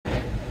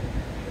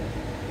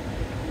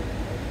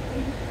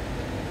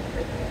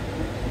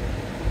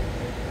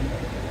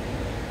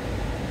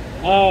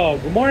Oh,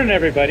 good morning,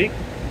 everybody.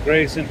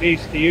 Grace and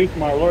peace to you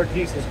from our Lord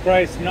Jesus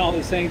Christ and all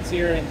the saints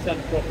here in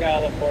Central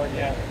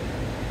California.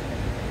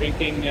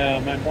 Drinking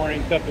my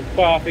morning cup of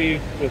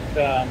coffee with,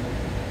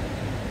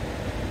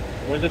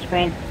 where's this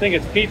from? I think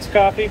it's Pete's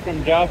Coffee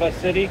from Java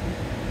City.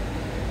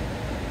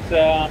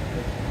 It's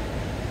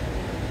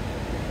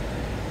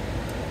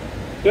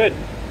good.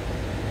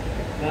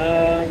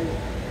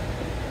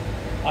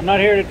 I'm not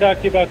here to talk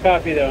to you about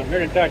coffee, though. I'm here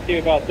to talk to you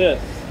about this.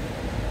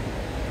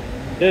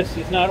 This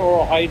is not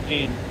oral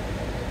hygiene.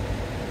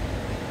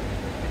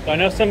 So I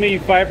know some of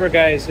you fiber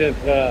guys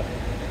have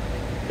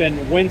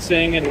been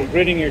wincing and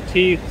gritting your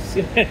teeth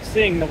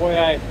seeing the way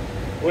I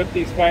whip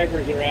these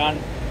fibers around,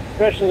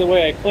 especially the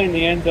way I clean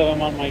the ends of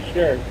them on my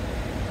shirt.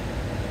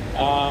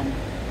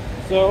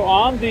 So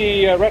on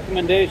the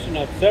recommendation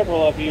of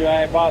several of you,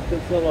 I bought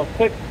this little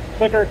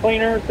clicker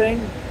cleaner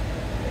thing.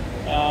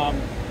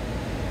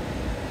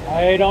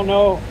 I don't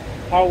know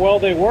how well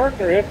they work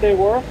or if they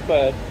work,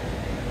 but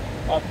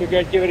I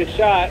figured I'd give it a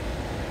shot.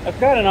 I've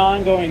got an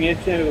ongoing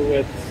issue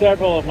with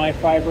several of my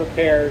fiber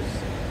pairs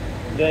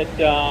that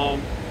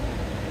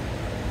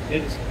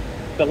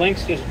the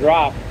links just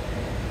drop.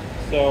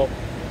 So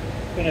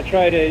I'm going to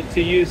try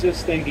to use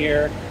this thing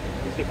here.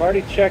 I've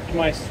already checked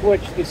my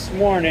switch this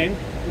morning.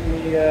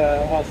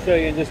 I'll show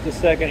you in just a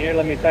second here.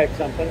 Let me type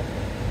something.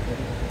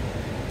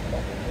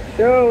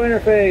 Show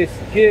interface,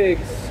 gig,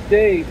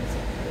 state,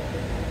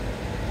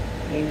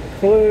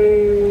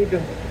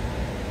 include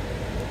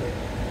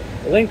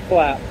link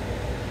flap.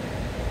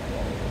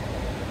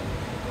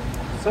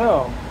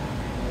 So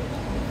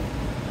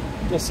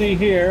you'll see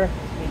here,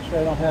 make sure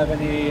I don't have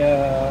any,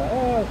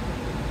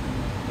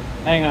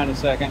 hang on a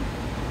second.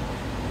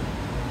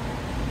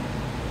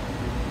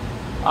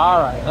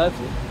 All right,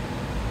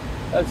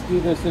 let's do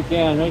this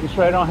again, making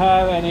sure I don't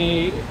have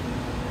any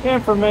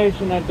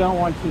information I don't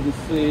want you to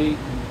see.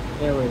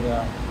 There we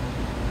go.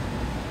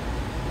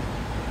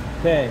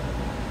 Okay,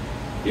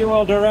 you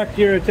will direct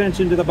your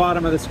attention to the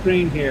bottom of the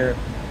screen here.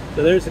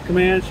 So there's the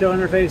command, show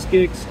interface,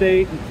 gig,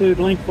 state, include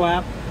link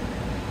flap.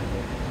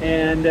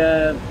 And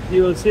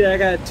you will see I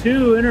got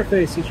two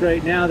interfaces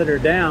right now that are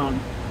down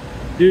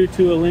due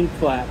to a link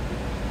flap.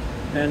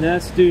 And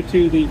that's due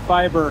to the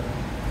fiber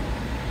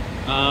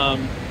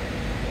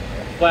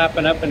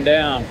flapping up and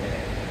down.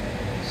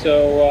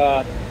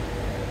 So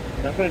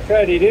what I'm going to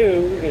try to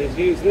do is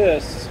use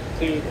this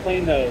to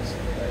clean those.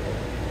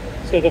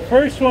 So the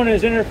first one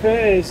is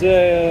interface,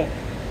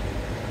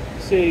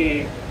 let's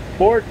see,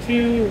 board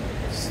 2,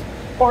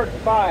 port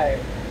 5.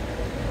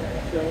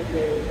 So it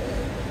goes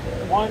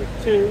 1,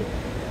 2,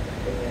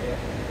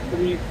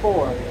 3,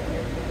 4.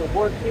 So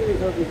board 2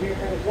 is over here.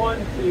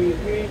 1, 2,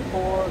 3,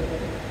 4,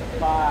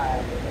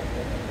 5.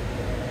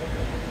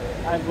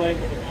 I'm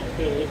blanking on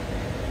 2,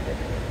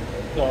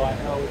 so I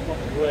know which one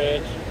is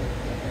which.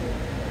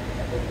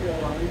 So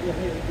I'm going to go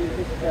ahead and get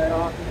this guy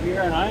off of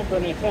here, and I'm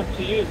going to attempt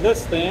to use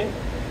this thing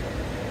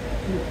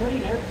to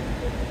clean it.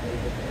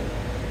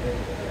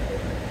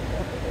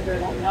 I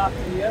don't knock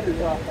the others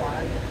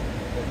offline.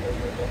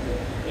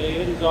 Okay,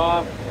 it is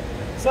off.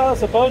 So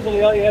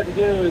supposedly all you have to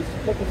do is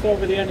put this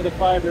over the end of the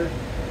fiber,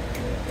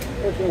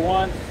 push it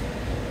once,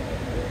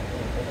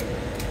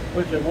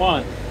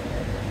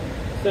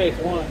 say it's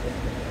once.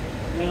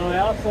 Now I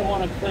also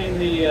want to clean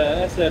the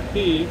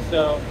SFP,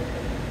 so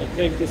I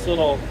take this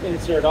little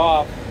insert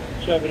off,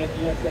 shove it in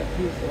the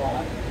SFP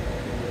slot.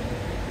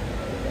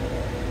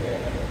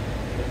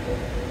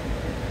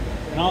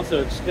 And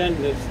also extend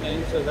this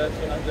thing, so that's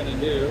what I'm going to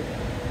do.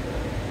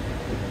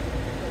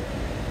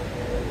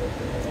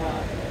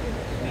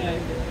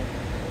 And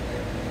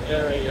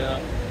there we go.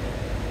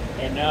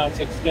 And now it's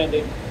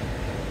extended.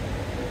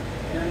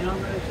 And I'm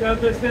going to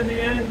shove this in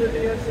the end of the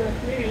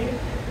SFP.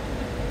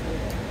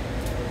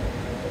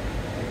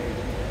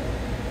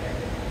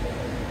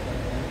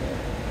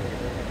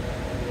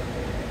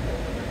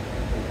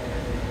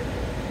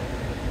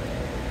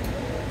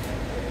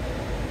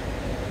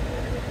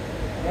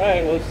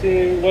 Alright, we'll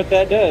see what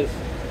that does.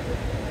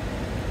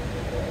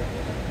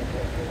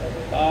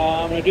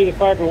 I'm going to do the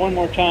fiber one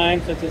more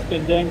time since it's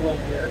been dangling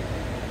here.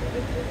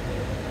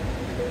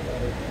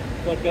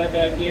 Plug that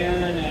back in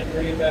and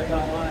bring it back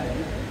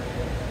online.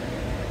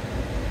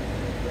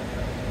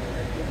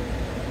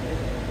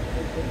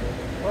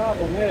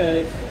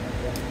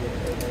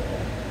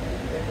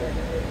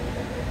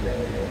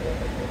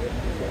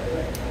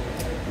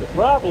 The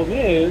problem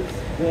is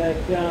that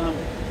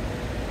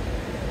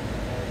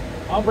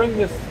I'll bring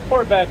this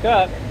port back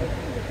up,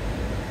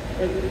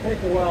 but it'll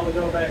take a while to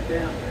go back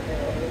down.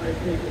 It might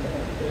take a bit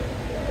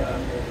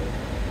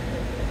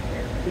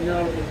to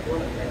know what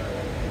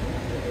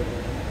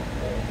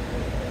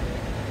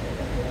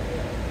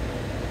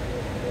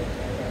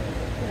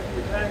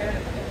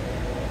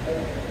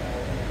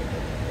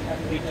have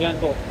to be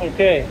gentle.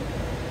 Okay,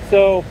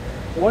 so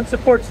once the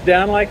port's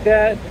down like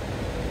that,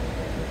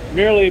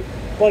 merely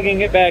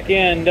plugging it back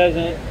in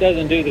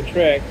doesn't do the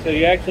trick. So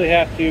you actually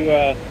have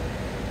to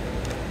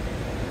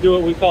do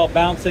what we call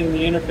bouncing the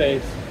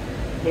interface,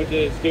 which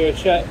is do a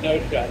shut, no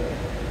shut.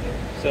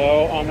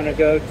 So I'm going to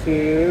go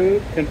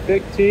to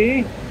config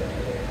T,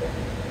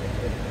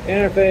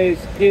 interface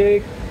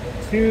gig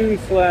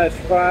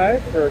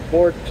 2/5 for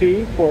port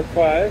 2, port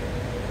 5.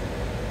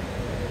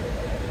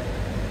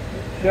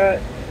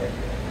 Shut,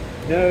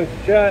 no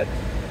shut.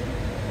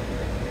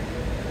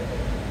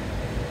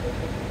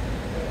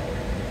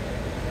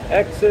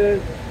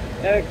 Exit,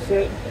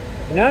 exit.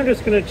 Now I'm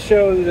just going to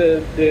show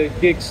the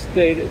gig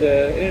state,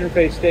 the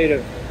interface state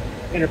of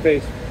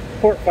interface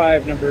port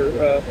 5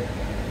 number.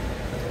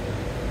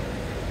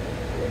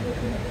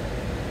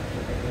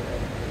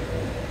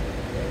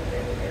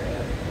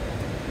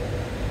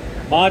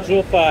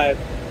 Module 5.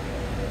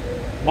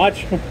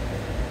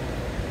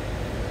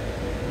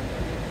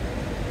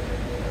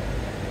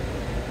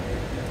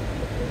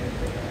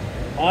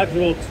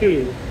 Module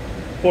 2,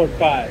 port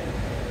 5.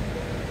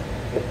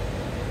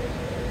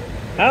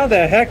 How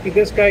the heck did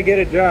this guy get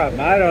a job?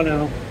 I don't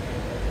know.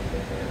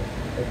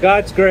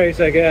 God's grace,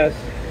 I guess.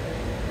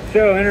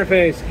 Show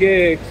interface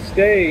gig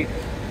state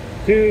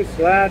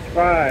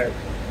 2/5.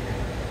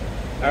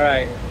 All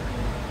right.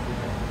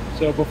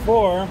 So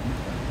before,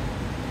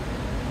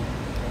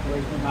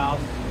 where's the mouse?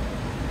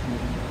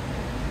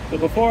 So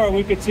before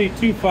we could see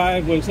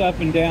 2.5 was up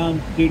and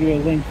down due to a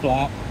link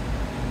flap.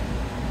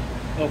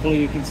 Hopefully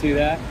you can see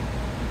that.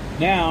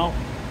 Now,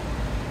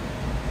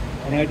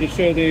 when I just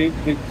show the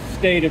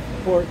state of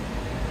port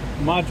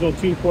module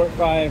 2 port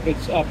 5,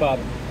 it's up.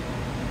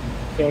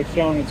 So it's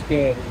showing it's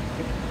good.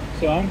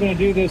 So I'm going to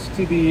do this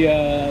to the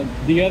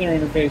other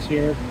interface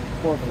here,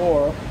 port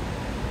 4,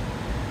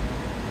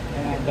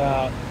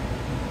 and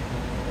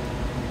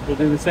we'll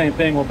do the same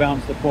thing. We'll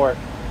bounce the port.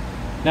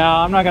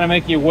 Now I'm not going to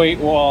make you wait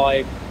while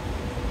I,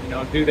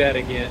 do that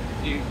again.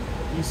 You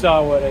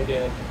saw what I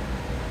did.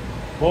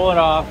 Pull it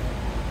off.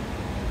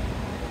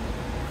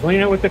 Clean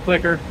it with the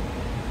clicker.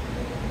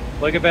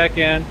 Plug it back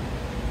in.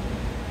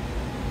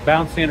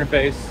 Bounce the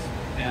interface,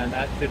 and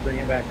that should bring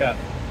it back up.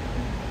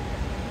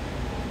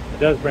 It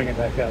does bring it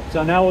back up.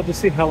 So now we'll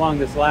just see how long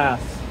this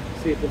lasts.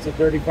 See if it's a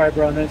dirty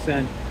fiber on this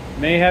end.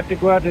 May have to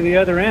go out to the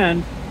other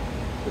end,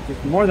 which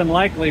is more than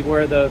likely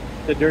where the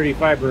dirty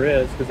fiber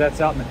is, because that's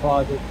out in the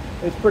closet.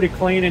 It's pretty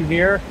clean in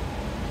here,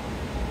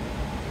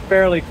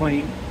 fairly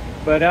clean,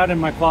 but out in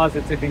my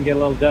closets it can get a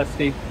little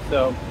dusty.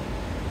 So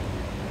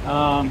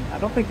I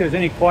don't think there's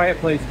any quiet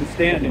place to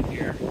stand in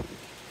here.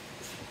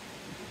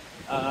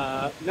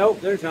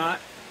 Nope, there's not.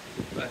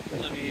 But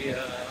let me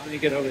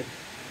get over.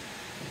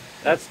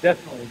 That's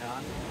definitely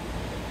not.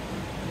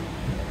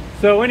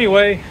 So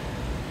anyway,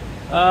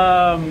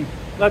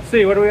 let's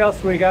see. What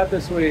else we got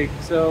this week?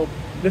 So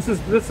this is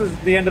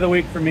the end of the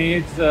week for me.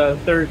 It's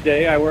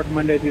Thursday. I work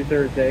Monday through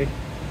Thursday,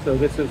 so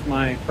this is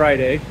my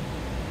Friday.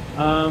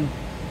 The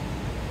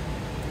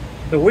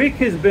week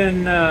has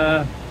been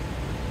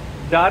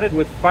dotted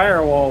with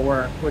firewall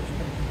work, which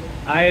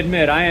I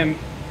admit I am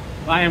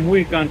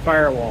weak on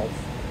firewalls.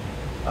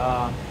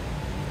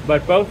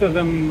 But both of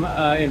them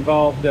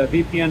involved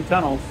VPN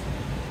tunnels,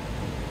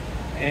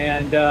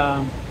 and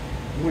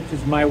which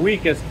is my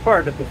weakest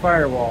part of the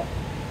firewall.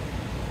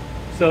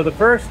 So the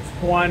first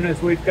one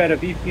is we've got a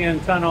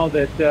VPN tunnel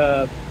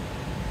that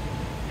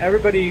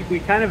we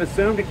kind of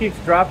assumed it keeps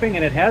dropping,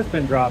 and it has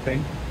been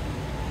dropping.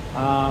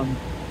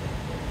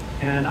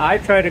 And I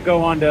try to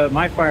go onto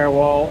my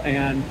firewall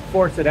and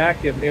force it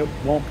active, it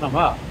won't come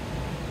up.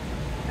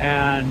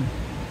 And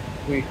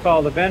we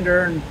call the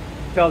vendor and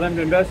tell them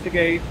to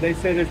investigate. They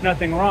say there's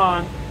nothing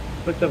wrong,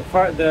 but the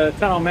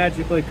tunnel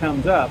magically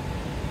comes up.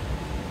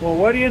 Well,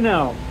 what do you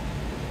know?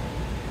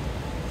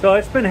 So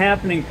it's been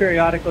happening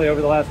periodically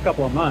over the last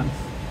couple of months.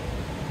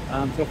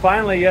 So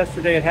finally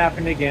yesterday it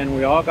happened again.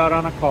 We all got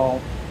on a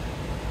call,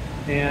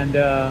 and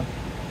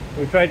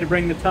we tried to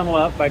bring the tunnel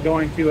up by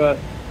going to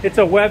it's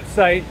a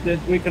website that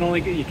you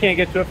can't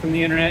get to it from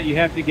the internet. You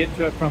have to get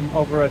to it from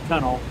over a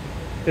tunnel,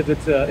 because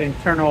it's an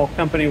internal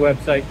company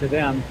website to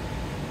them.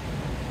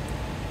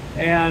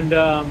 And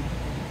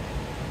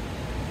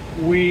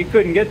we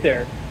couldn't get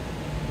there.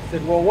 I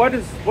said, well, what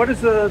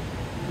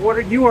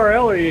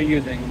URL are you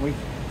using? And we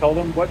told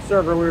them what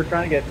server we were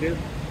trying to get to.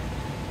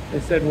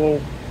 They said, well,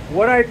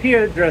 what IP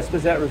address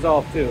does that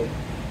resolve to? I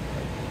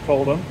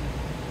told them.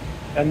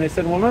 And they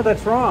said, well, no,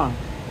 that's wrong.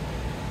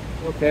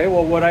 Okay,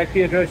 well, what IP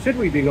address should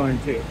we be going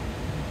to?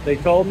 They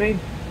told me,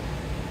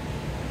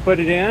 put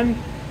it in,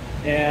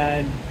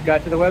 and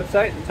got to the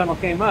website, and the tunnel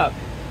came up.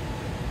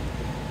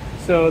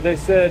 So they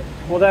said,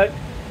 well, that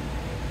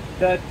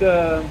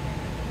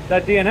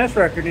DNS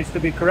record needs to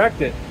be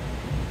corrected.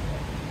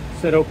 I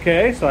said,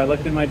 okay. So I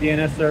looked in my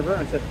DNS server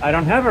and said, I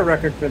don't have a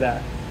record for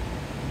that.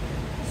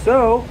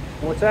 So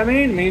what's that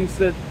mean? It means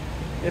that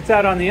it's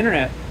out on the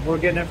internet. We're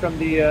getting it from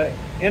the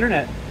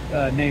internet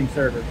name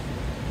servers.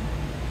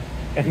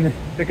 And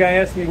the guy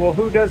asked me, well,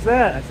 who does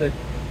that? I said,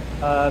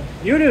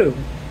 you do,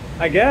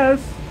 I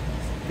guess,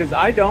 because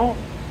I don't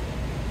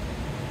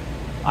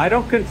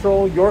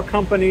control your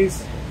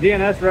company's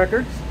DNS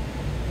records.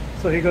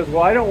 So he goes,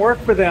 well, I don't work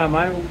for them.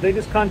 They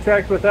just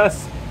contract with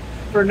us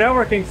for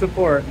networking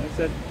support. And I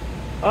said,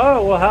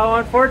 oh, well, how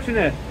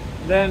unfortunate.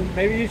 then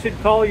maybe you should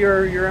call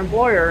your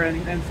employer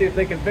and see if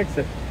they can fix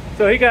it.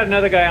 So he got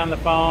another guy on the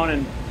phone,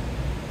 and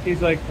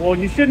he's like, well,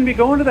 you shouldn't be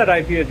going to that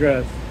IP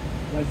address.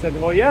 And I said,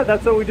 well, yeah,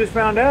 that's what we just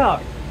found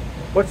out.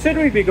 What should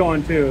we be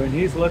going to? And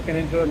he's looking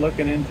into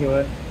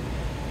it.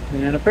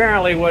 And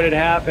apparently what had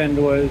happened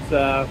was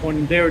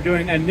when they were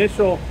doing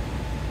initial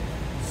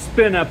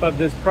spin up of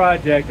this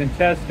project and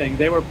testing,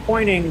 they were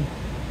pointing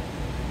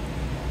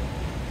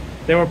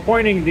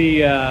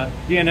the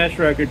DNS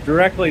record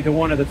directly to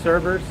one of the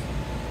servers.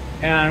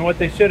 And what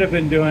they should have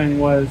been doing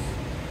was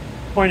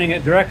pointing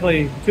it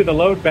directly to the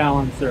load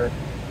balancer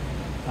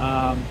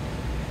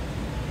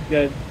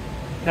that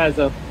has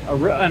an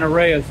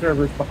array of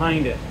servers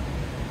behind it.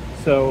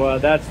 So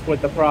that's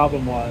what the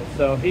problem was.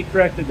 So he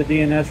corrected the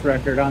DNS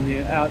record on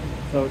the out,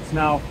 so it's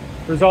now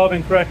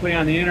resolving correctly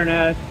on the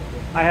internet.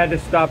 I had to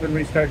stop and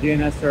restart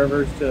DNS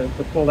servers to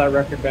pull that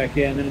record back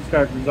in, and it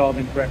started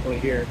resolving correctly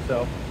here.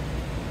 So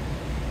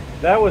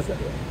that was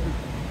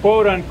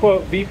quote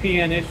unquote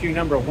VPN issue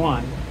number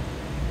 1.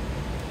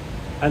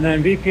 And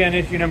then VPN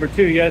issue number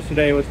 2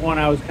 yesterday was one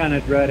I was kind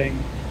of dreading.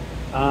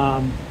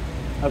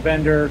 A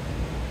vendor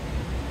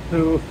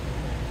who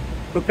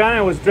kind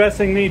of was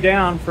dressing me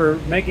down for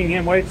making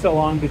him wait so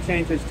long to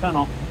change his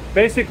tunnel.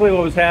 Basically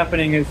what was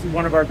happening is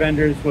one of our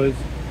vendors was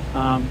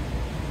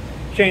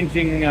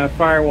changing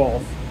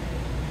firewalls.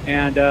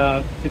 And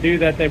to do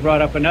that, they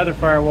brought up another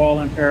firewall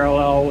in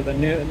parallel with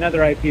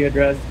another IP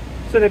address.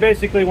 So they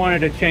basically wanted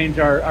to change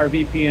our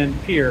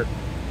VPN peer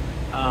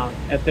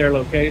at their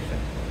location.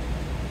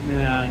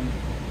 And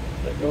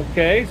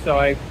okay, so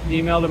I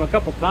emailed them a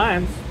couple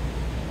times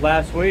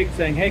last week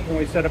saying, hey, can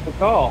we set up a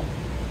call?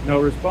 No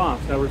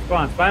response, no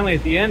response. Finally,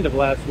 at the end of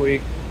last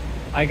week,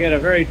 I get a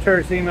very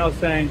terse email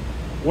saying,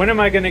 when am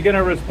I going to get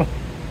a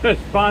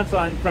response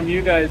from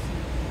you guys?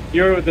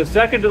 You're the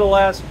second to the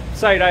last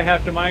site I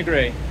have to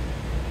migrate.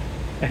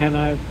 And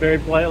I very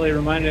politely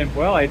reminded him,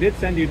 well, I did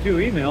send you 2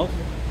 emails.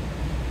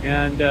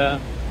 And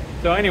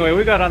so anyway,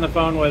 we got on the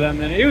phone with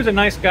him, and he was a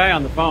nice guy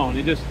on the phone.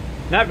 He just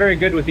not very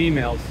good with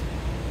emails,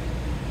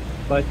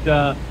 but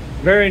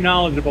very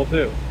knowledgeable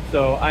too.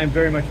 So I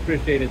very much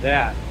appreciated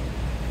that.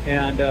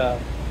 And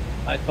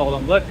I told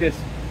him, look,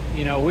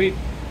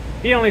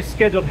 he only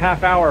scheduled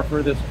half hour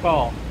for this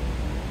call.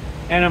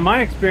 And in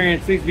my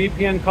experience, these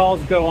VPN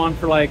calls go on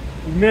for like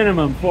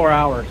minimum 4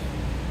 hours.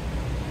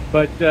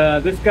 But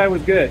this guy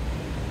was good.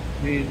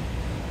 I mean,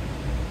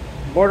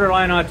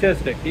 borderline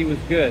autistic. He was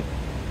good.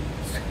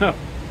 So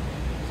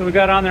we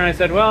got on there and I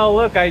said, well,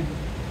 look,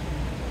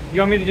 you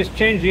want me to just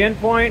change the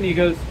endpoint? And he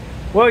goes,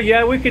 well,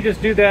 yeah, we could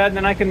just do that, and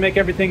then I can make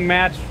everything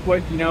match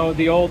what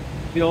the old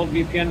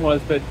VPN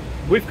was. But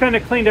we've kind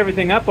of cleaned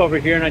everything up over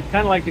here, and I'd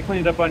kind of like to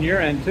clean it up on your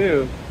end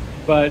too.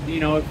 But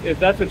if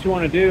that's what you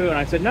want to do, and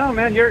I said, no,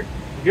 man, you're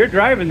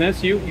driving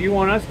this. You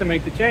want us to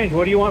make the change.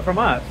 What do you want from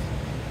us?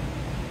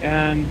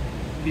 And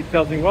he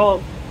tells me,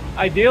 well,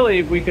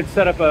 ideally we could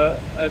set up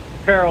a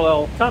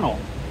parallel tunnel.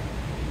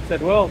 I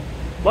said, well,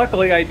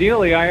 luckily,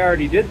 ideally, I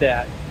already did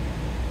that.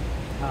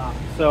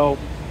 So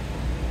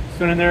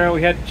soon in there,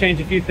 we had to change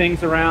a few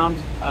things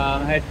around.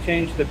 I had to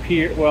change the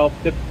peer. Well,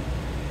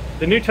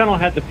 the new tunnel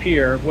had the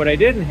peer. What I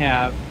didn't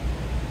have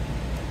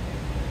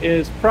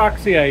is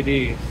proxy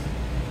IDs.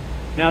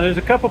 Now, there's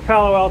a couple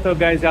Palo Alto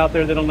guys out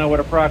there that don't know what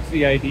a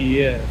proxy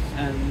ID is.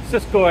 And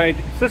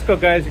Cisco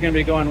guys are going to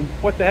be going,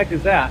 what the heck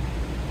is that?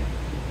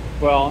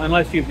 Well,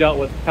 unless you've dealt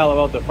with Palo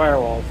Alto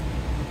firewalls.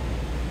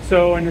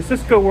 So in the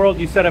Cisco world,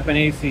 you set up an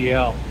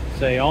ACL.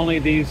 Say only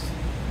these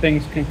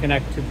things can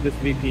connect to this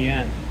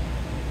VPN.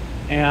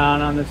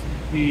 And on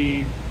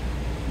the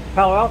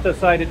Palo Alto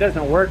side, it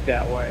doesn't work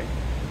that way.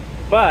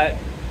 But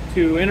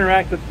to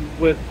interact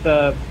with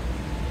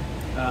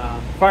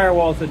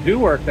firewalls that do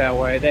work that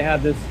way, they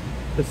have this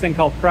thing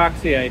called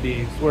proxy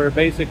IDs, where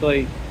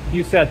basically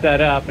you set that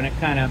up and it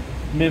kind of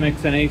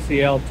mimics an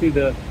ACL to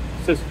the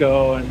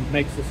Cisco and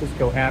makes the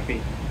Cisco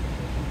happy.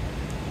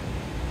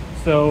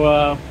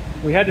 So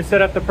we had to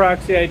set up the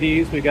proxy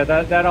IDs. We got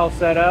that all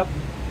set up.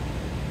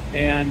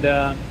 And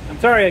I'm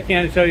sorry I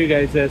can't show you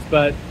guys this,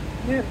 but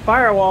yeah,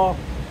 firewall.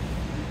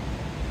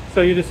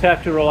 So you just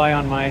have to rely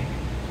on my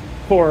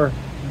poor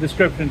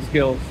description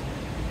skills.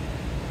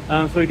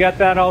 So we got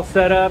that all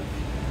set up,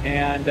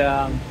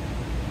 and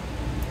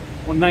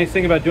one nice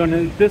thing about doing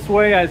it this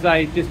way is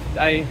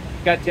I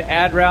got to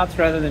add routes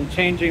rather than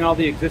changing all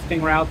the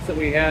existing routes that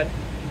we had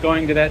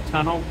going to that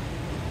tunnel,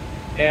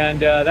 and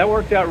that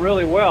worked out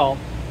really well.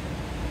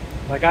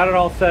 I got it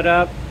all set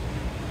up,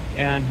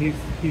 and he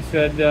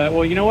said,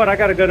 well, you know what, I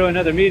got to go to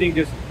another meeting.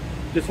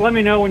 Just let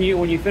me know when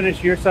you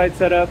finish your side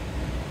setup,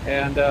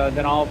 and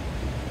then I'll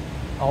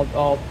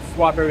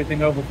swap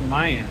everything over from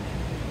my end.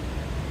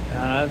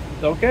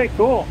 Okay,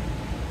 cool.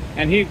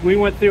 And we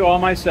went through all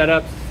my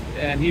setups,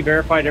 and he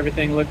verified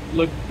everything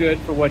looked good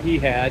for what he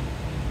had.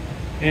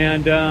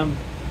 And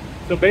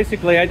so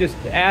basically, I just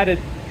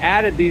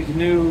added these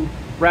new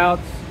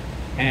routes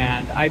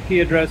and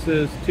IP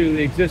addresses to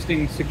the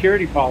existing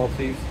security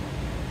policies,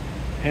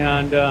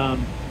 and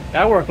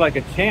that worked like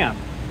a champ.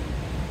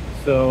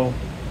 So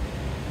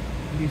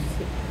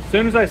as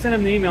soon as I sent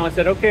him the email, I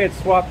said, okay, it's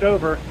swapped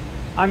over.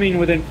 I mean,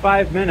 within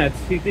 5 minutes,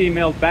 he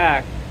emailed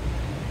back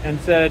and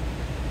said,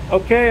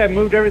 okay, I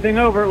moved everything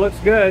over, it looks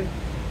good.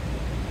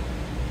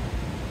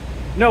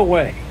 No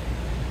way.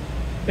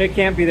 It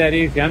can't be that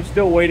easy. I'm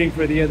still waiting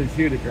for the other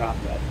shoe to drop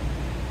though.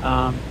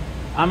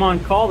 I'm on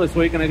call this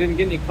week and I didn't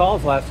get any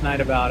calls last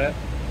night about it.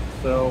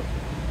 So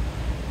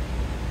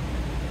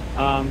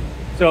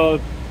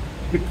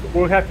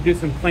we'll have to do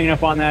some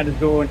cleanup on that, is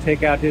go and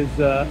take out his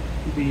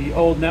the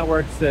old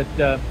networks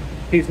that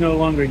he's no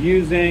longer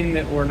using,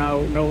 that we're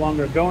no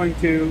longer going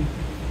to.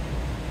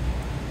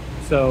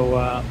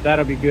 So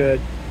that'll be good.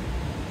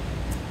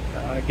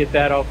 Get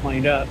that all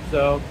cleaned up.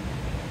 So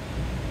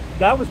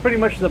that was pretty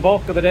much the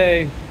bulk of the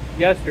day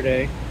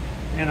yesterday,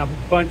 and a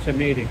bunch of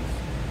meetings.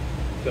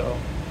 So,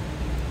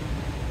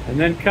 and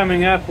then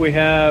coming up we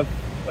have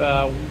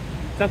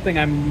something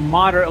I'm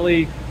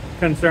moderately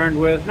concerned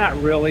with,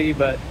 not really,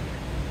 but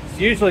it's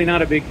usually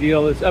not a big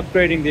deal, is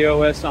upgrading the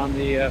OS on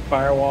the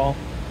firewall.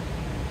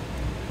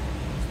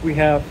 We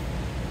have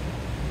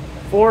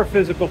 4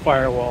 physical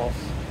firewalls,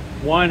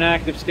 1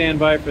 active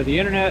standby for the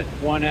internet,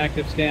 1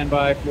 active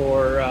standby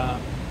for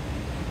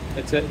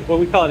it's what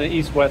we call it an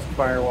east-west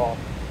firewall.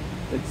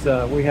 It's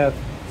we have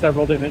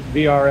several different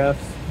VRFs,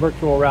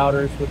 virtual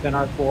routers within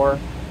our core,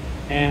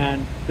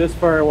 and this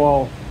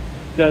firewall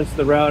does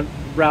the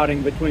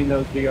routing between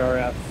those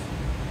VRFs.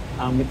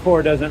 The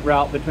core doesn't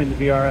route between the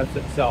VRFs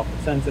itself;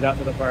 it sends it out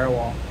to the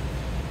firewall.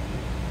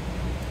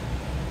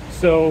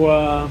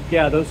 So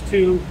yeah, those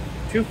two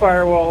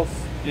firewalls,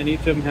 and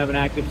each of them have an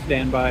active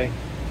standby,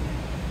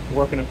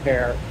 work in a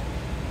pair.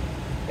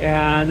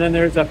 And then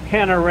there's a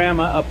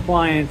panorama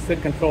appliance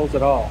that controls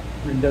it all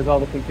and does all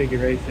the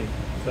configuration.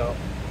 So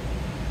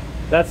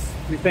that's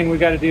the thing we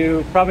got to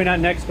do. Probably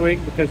not next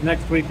week, because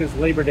next week is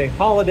Labor Day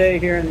holiday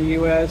here in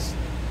the US.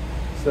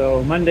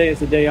 So Monday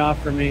is a day off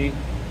for me.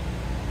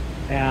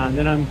 And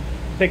then I'm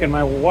taking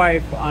my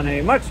wife on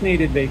a much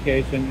needed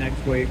vacation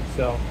next week.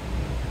 So,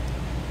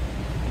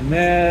 and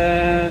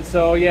then,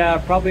 so yeah,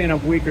 probably in a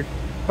week, or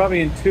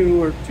probably in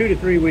 2 to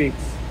 3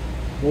 weeks,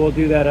 we'll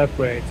do that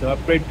upgrade. So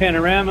upgrade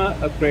panorama,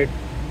 upgrade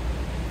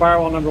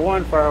firewall number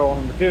 1, firewall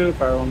number 2,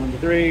 firewall number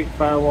 3,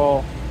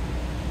 firewall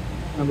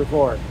number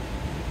 4.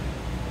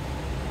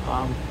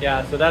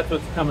 Yeah, so that's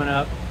what's coming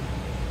up.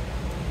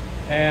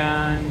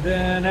 And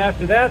then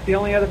after that, the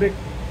only other big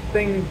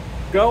thing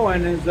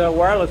going is a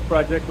wireless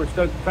project. We're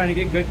still trying to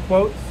get good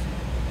quotes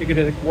to get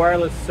a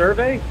wireless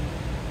survey.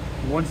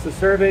 And once the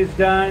survey's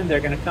done,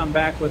 they're going to come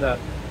back with a,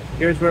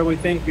 here's where we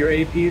think your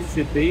APs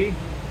should be.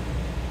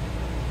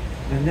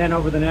 And then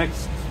over the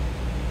next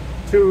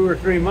 2 or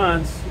 3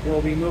 months, we'll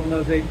be moving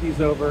those APs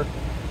over,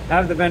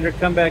 have the vendor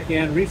come back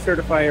in,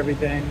 recertify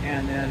everything,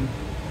 and then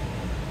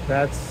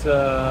that's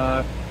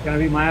going to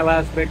be my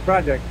last big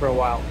project for a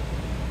while.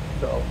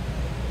 So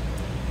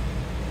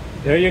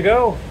there you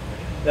go.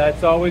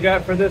 That's all we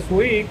got for this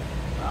week.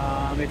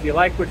 If you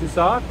like what you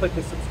saw, click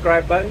the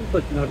subscribe button,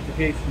 click the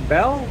notification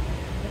bell.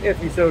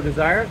 If you so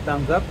desire,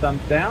 thumbs up,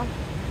 thumbs down.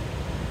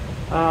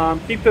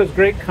 Keep those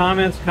great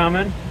comments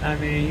coming. I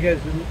mean, you guys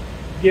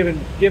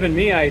giving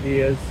me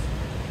ideas.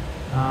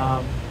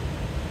 I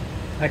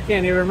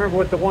can't even remember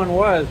what the one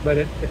was,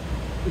 but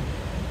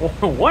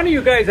one of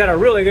you guys had a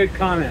really good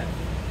comment,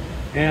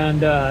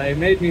 and it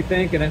made me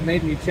think, and it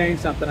made me change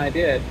something I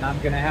did. And I'm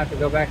going to have to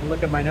go back and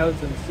look at my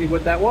notes and see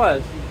what that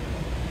was.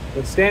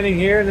 But standing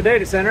here in the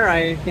data center,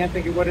 I can't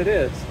think of what it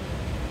is.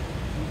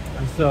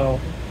 And so,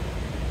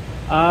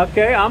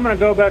 okay, I'm going to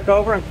go back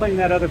over and clean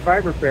that other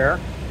fiber pair,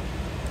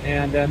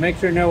 and make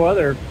sure no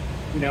other,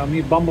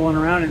 me bumbling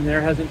around in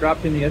there hasn't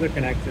dropped any other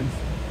connections.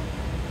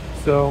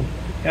 So,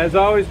 as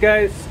always,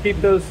 guys,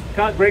 keep those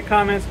great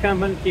comments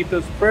coming, keep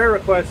those prayer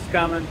requests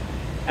coming,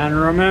 and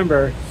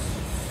remember,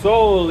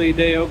 soli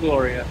Deo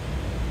Gloria.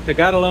 To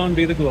God alone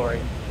be the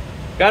glory.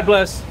 God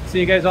bless.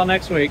 See you guys all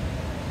next week.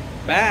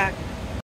 Bye.